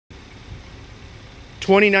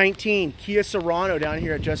2019 Kia Sorrento down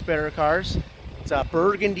here at Just Better Cars. It's a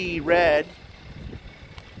burgundy red.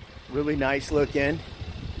 Really nice looking.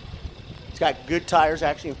 It's got good tires.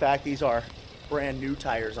 Actually, in fact, these are brand new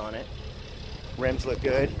tires on it. Rims look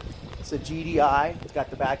good. It's a GDI. It's got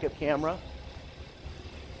the backup camera.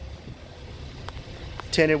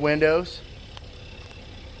 Tinted windows.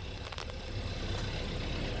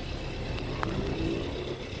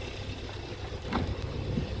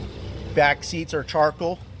 Back seats are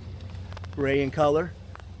charcoal, gray in color.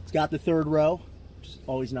 It's got the third row, which is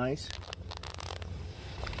always nice.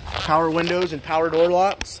 Power windows and power door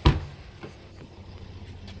locks.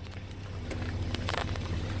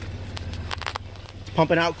 It's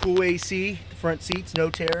pumping out cool AC. The front seats, no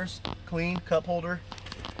tears, clean, cup holder,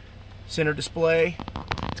 center display.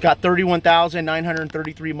 It's got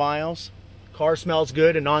 31,933 miles. Car smells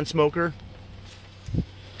good, a non-smoker.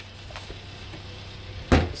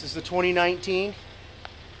 This is the 2019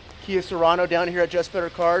 Kia Sorrento down here at Just Better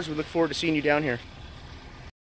Cars. We look forward to seeing you down here.